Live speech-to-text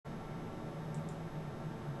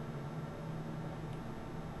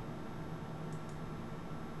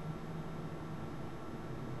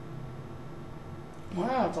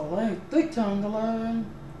delay. Big time delay.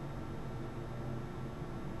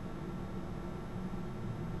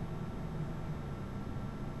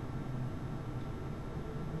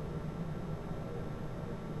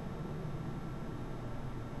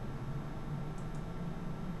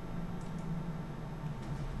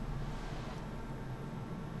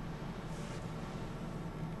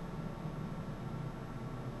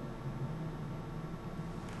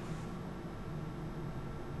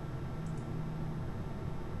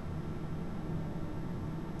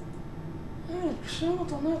 It's showing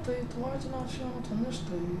it on that page. Why is it not showing it on this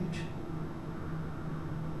page?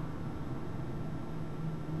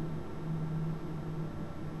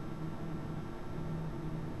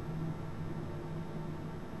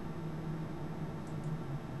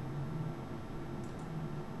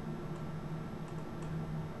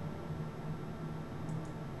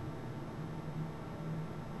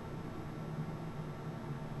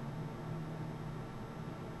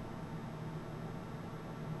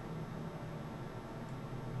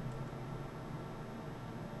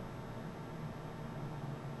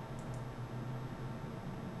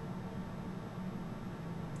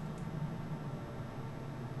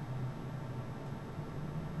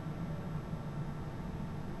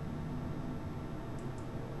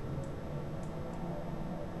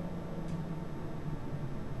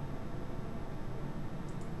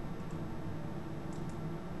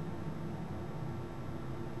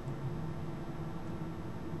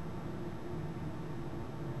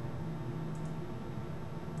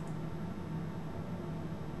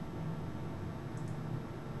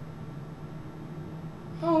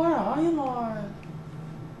 Oh, where are you, Lord?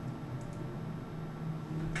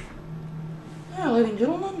 Yeah, ladies and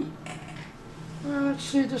gentlemen. Let's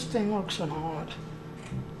see if this thing works or not.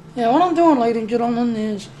 Yeah, what I'm doing, ladies and gentlemen,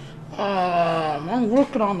 is I'm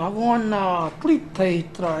working on that one fleet page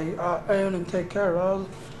that I own and take care of.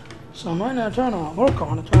 So I'm right now trying to work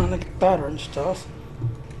on it, trying to make it better and stuff.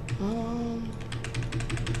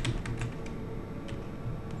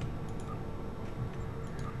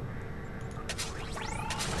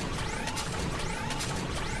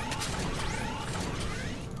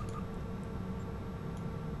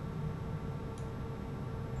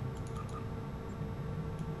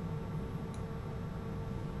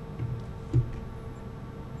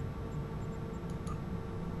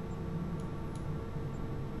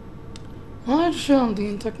 Let's show them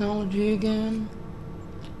the technology again.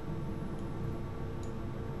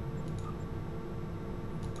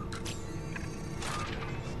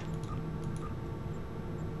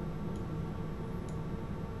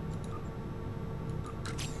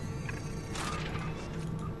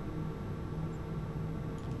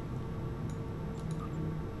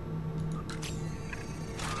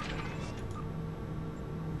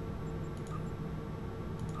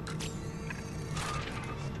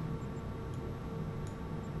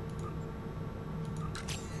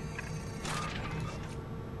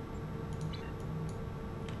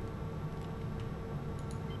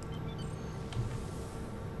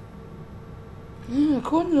 Yeah,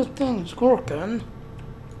 according to the thing, it's working.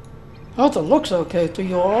 I hope it looks okay to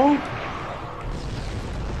you all.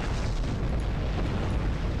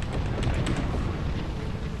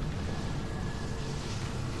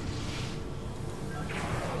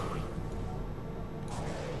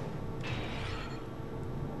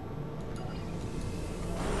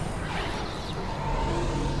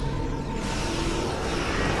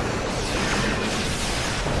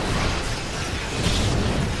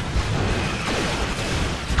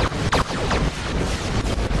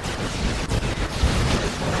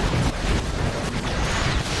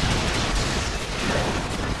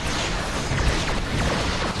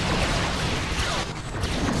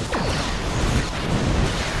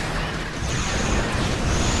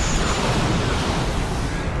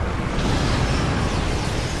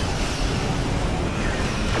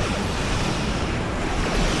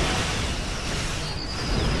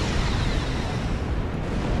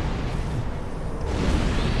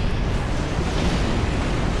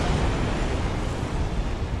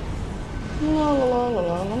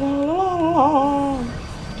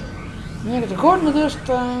 According to this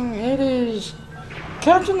thing, it is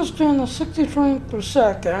catching the stream at 60 frames per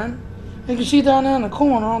second. You can see down there in the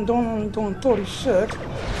corner, I'm only doing 36,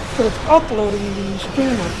 but it's uploading the stream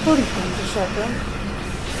at 30 frames per second.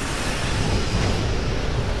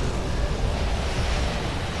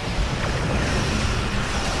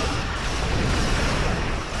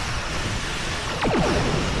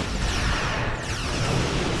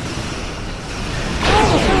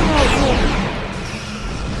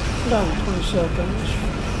 Down 20 seconds.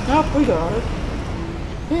 Yep, we got it.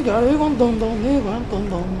 We got it. We went dum dum. We went dum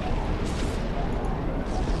dum.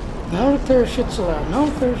 No clear shit's allowed. No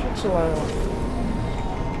clear shit's allowed.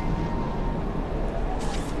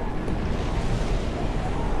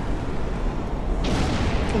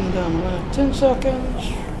 Coming down the line. 10 seconds.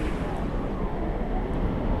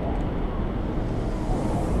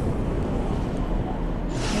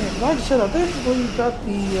 Yeah, like I said, I basically got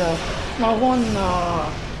the my one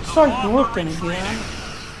site working again.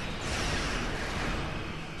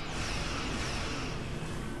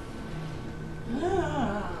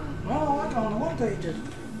 They just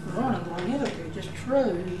running, the one they just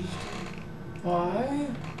froze. Why?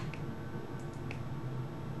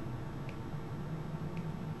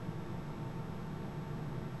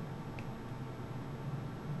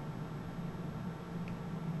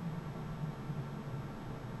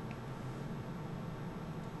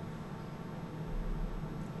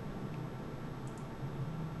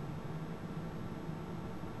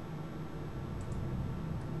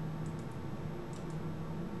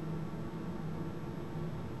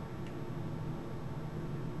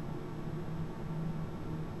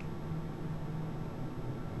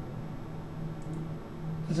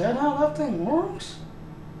 Is that how that thing works?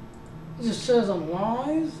 It just says I'm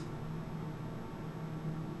live?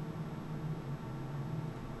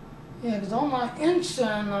 Yeah, because on my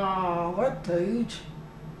Enjin webpage,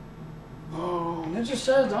 it just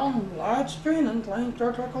says I'm live streaming playing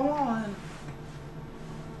Star Trek Online.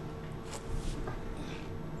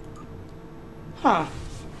 Huh.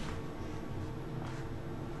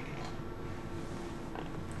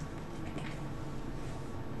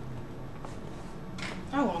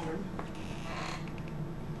 I wondered.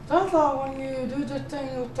 I thought when you do this thing,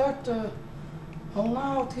 you'll start to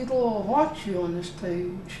allow people to watch you on this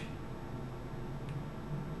stage.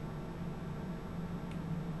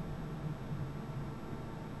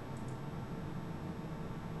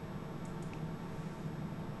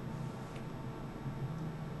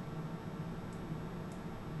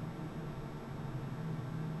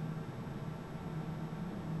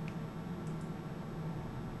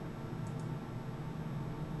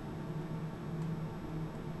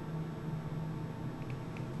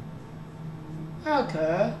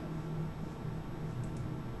 Okay.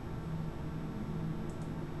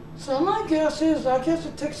 So my guess is, I guess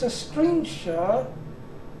it takes a screenshot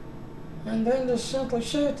and then just simply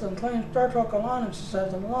shows them playing Star Trek Online and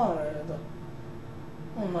says them live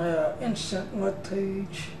on my instant web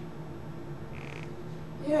page.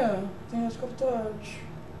 Yeah, I think that's what it does.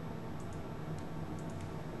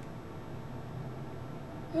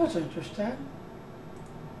 That's interesting.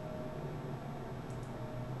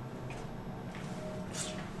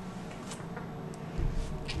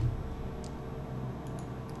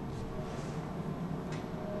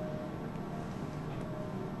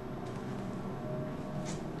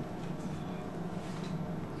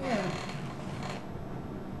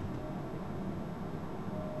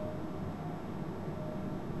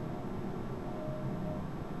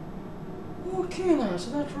 Okay now,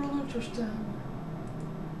 so that's real interesting.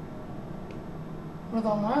 With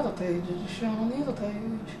on my other page, it's just shown on the other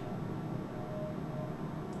page.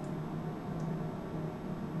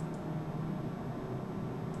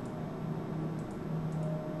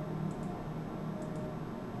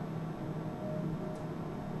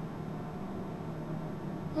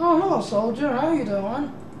 Oh, hello soldier, how you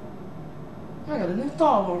doing? I got a new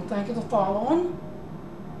follower, thank you for following.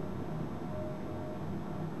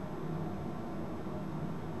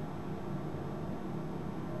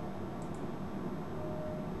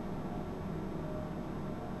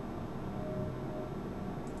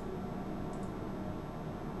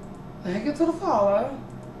 Thank you to the follow.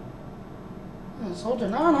 And Soldier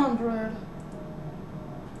 900.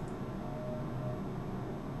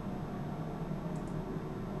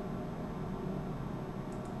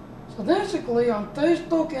 So basically on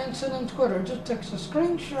Facebook, Enjin, and Twitter, it just takes a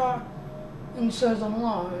screenshot and says I'm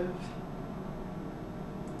live.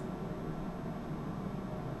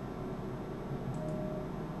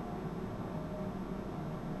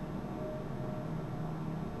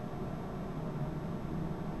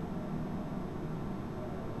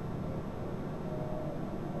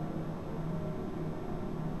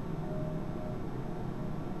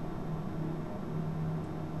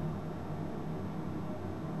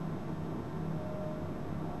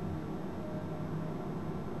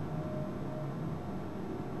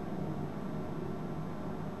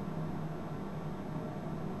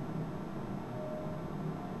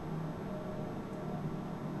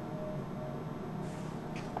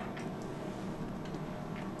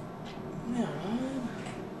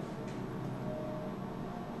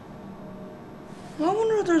 I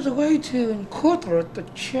wonder if there's a way to incorporate the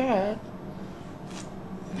chat.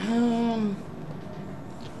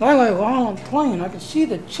 That way while I'm playing, I can see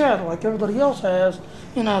the chat like everybody else has.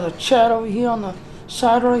 You know, the chat over here on the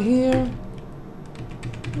side right here.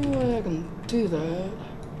 Yeah, I can do that.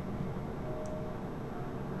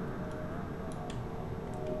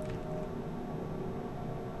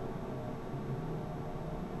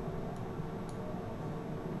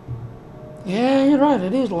 Yeah, you're right,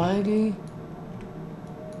 it is laggy.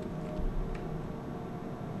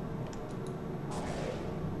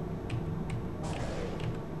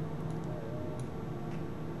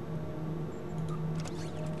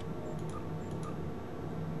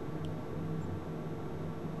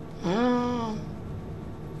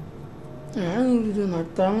 Yeah, I need to do my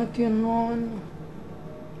Dominican one.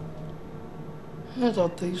 That's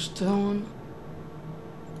what they's doing.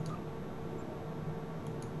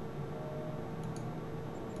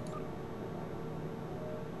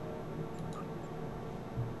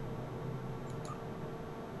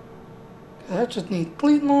 That just needs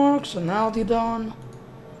cleat marks and now they done.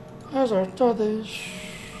 As our others.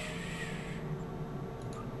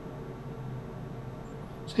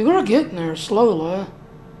 See, we're getting there slowly.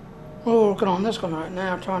 We're working on this one right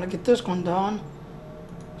now, trying to get this one done.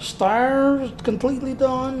 Stars completely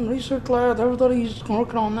done. Research lab, everybody's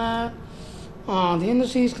working on that. The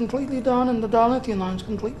indices completely done, and the Dalmatian line's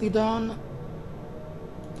completely done.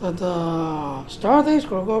 But Stardate,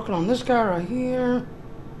 we're working on this guy right here,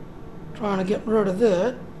 trying to get rid of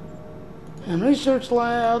that. And research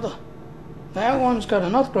lab, that one's got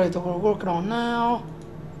an upgrade that we're working on now.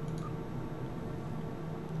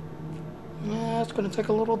 Yeah, it's going to take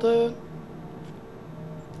a little bit.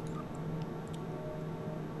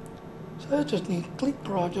 So I just need cleat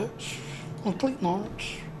projects, or cleat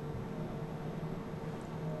marks.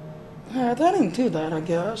 Yeah, that ain't too bad, I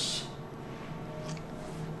guess.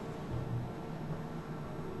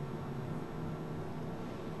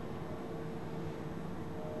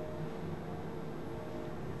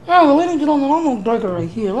 Oh, well, ladies and gentlemen, I'm gonna break it right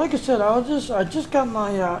here. Like I said, I just got my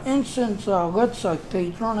Enjin website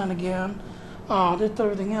page running again. Just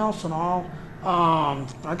everything else and all.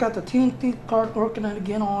 I got the TNT card working it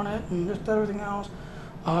again on it, and just everything else.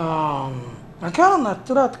 I kind of left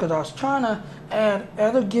it up because I was trying to add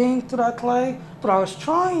other games that I play, but I was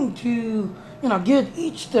trying to, you know, give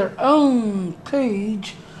each their own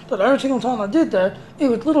page. But every single time I did that, it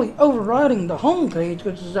was literally overriding the home page,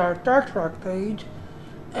 which is our Star Trek page.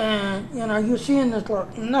 And, you know, you're seeing this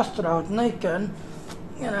like nest that I was making,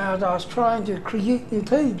 you know, as I was trying to create new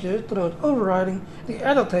pages, but I was overriding the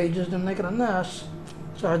other pages and making a nest.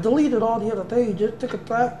 So I deleted all the other pages, took it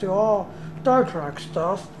back to all Star Trek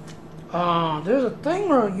stuff. There's a thing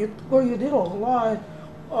where you did a live,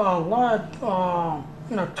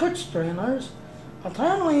 you know, Twitch streamers.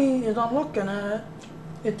 Apparently, as I'm looking at it,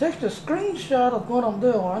 it takes a screenshot of what I'm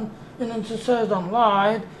doing, and then it just says I'm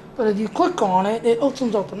live. But if you click on it, it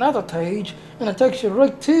opens up another page, and it takes you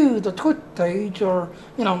right to the Twitch page, or,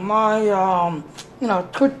 you know, my, you know,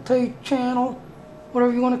 Twitch page channel,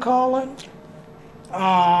 whatever you want to call it.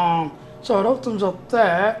 So it opens up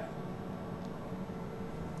that.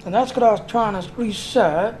 And that's what I was trying to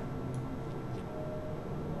reset.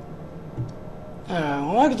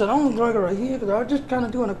 Well, like I said, I'm going to right here, because I was just kind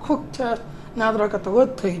of doing a quick test now that I got the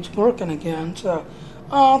web page working again. So,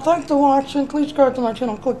 thanks for watching. Please subscribe to my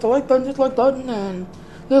channel, click the like button, dislike button, and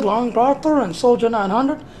this Long Proctor and Soldier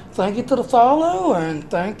 900. Thank you to the follow, and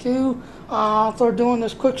thank you for doing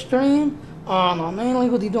this quick stream. I mainly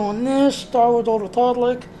will be doing this, Star Wars Old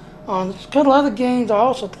Republic. There's a couple other games I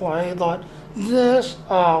also play, but this,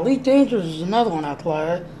 Elite Dangerous is another one I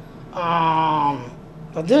play.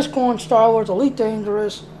 But this one, Star Wars Elite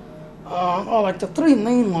Dangerous, are like the three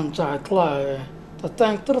main ones I play. So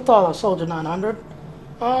thanks to the follow, Soldier 900.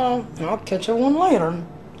 I'll catch everyone later.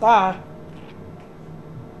 Bye.